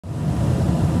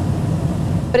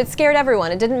But it scared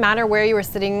everyone. It didn't matter where you were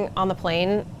sitting on the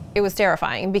plane. It was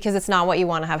terrifying because it's not what you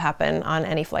want to have happen on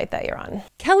any flight that you're on.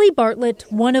 Kelly Bartlett,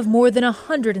 one of more than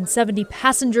 170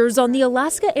 passengers on the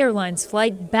Alaska Airlines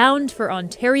flight bound for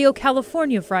Ontario,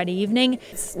 California Friday evening.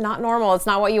 It's not normal. It's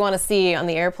not what you want to see on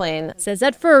the airplane. Says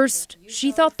at first,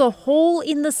 she thought the hole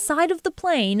in the side of the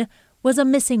plane was a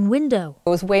missing window. It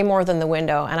was way more than the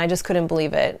window, and I just couldn't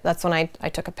believe it. That's when I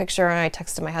took a picture and I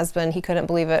texted my husband. He couldn't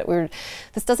believe it.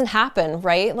 This doesn't happen,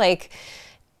 right? Like,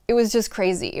 it was just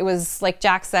crazy. It was like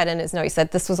Jack said in his note, he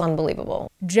said, this was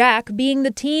unbelievable. Jack being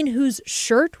the teen whose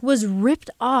shirt was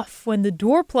ripped off when the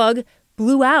door plug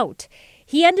blew out.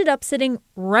 He ended up sitting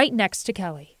right next to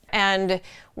Kelly. And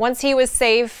once he was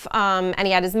safe and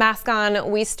he had his mask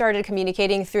on, we started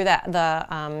communicating through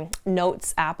the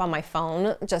notes app on my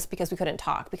phone, just because we couldn't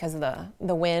talk because of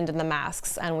the wind and the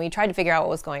masks. And we tried to figure out what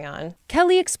was going on.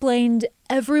 Kelly explained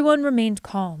everyone remained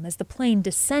calm as the plane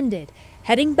descended,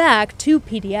 heading back to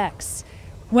PDX.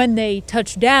 When they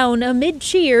touched down amid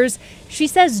cheers, she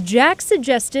says Jack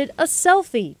suggested a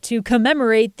selfie to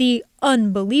commemorate the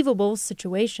unbelievable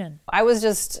situation.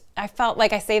 I felt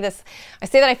like I say that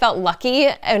I felt lucky,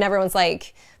 and everyone's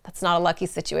like, that's not a lucky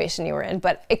situation you were in,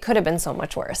 but it could have been so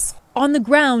much worse. On the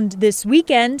ground this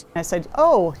weekend, I said,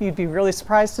 oh, you'd be really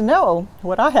surprised to know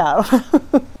what I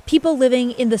have. people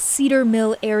living in the Cedar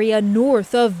Mill area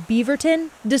north of Beaverton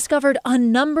discovered a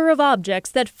number of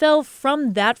objects that fell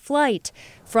from that flight.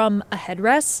 From a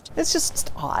headrest. It's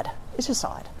just odd. It's just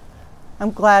odd.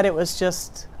 I'm glad it was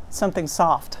just something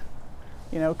soft,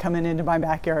 you know, coming into my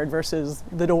backyard versus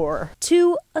the door.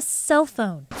 To a cell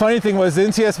phone. Funny thing was, the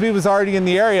NTSB was already in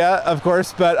the area, of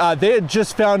course, but they had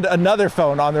just found another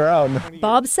phone on their own.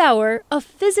 Bob Sauer, a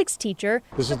physics teacher.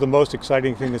 This is the most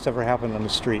exciting thing that's ever happened on the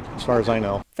street, as far as I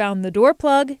know. Found the door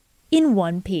plug in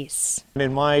one piece.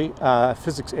 In my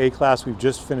physics A class, we've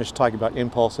just finished talking about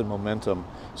impulse and momentum,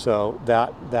 so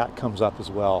that comes up as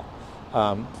well.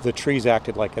 The trees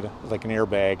acted like an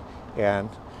airbag and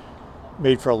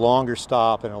made for a longer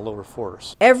stop and a lower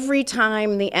force. Every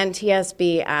time the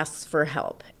NTSB asks for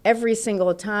help, every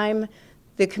single time,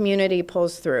 the community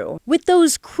pulls through. With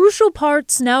those crucial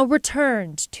parts now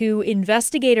returned to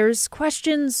investigators,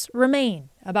 questions remain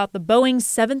about the Boeing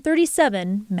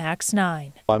 737 MAX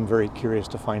 9. I'm very curious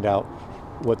to find out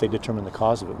what they determined the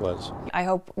cause of it was. I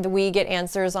hope that we get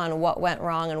answers on what went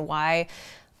wrong and why.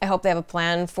 I hope they have a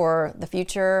plan for the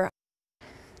future.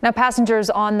 Now,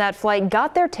 passengers on that flight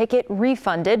got their ticket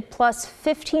refunded plus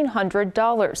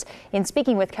 $1,500. In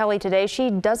speaking with Kelly today,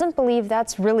 she doesn't believe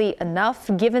that's really enough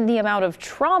given the amount of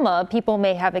trauma people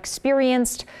may have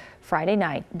experienced Friday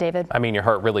night. David? I mean, your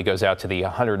heart really goes out to the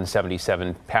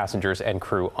 177 passengers and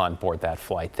crew on board that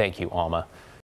flight. Thank you, Alma.